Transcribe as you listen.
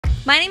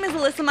My name is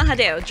Alyssa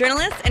Mahadeo,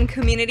 journalist and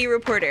community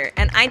reporter,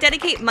 and I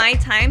dedicate my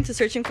time to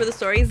searching for the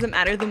stories that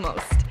matter the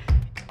most.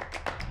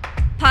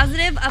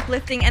 Positive,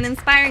 uplifting, and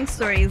inspiring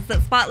stories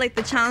that spotlight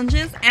the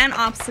challenges and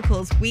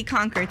obstacles we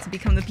conquer to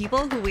become the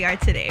people who we are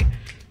today.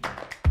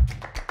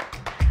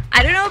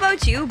 I don't know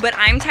about you, but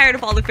I'm tired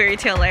of all the fairy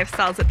tale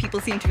lifestyles that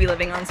people seem to be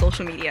living on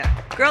social media.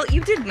 Girl,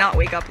 you did not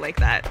wake up like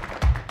that.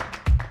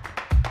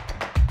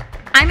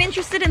 I'm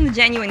interested in the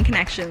genuine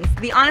connections,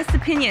 the honest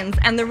opinions,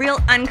 and the real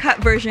uncut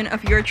version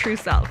of your true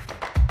self.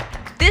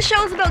 This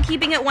show is about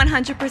keeping it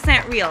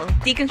 100% real,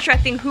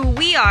 deconstructing who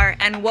we are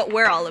and what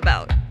we're all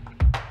about.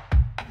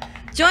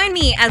 Join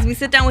me as we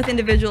sit down with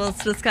individuals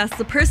to discuss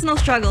the personal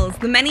struggles,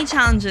 the many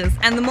challenges,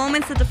 and the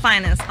moments that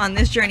define us on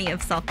this journey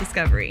of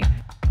self-discovery.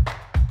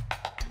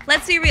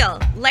 Let's be real,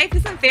 life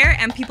isn't fair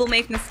and people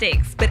make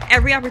mistakes, but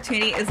every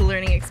opportunity is a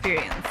learning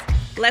experience.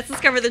 Let's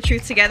discover the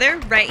truth together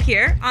right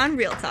here on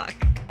Real Talk.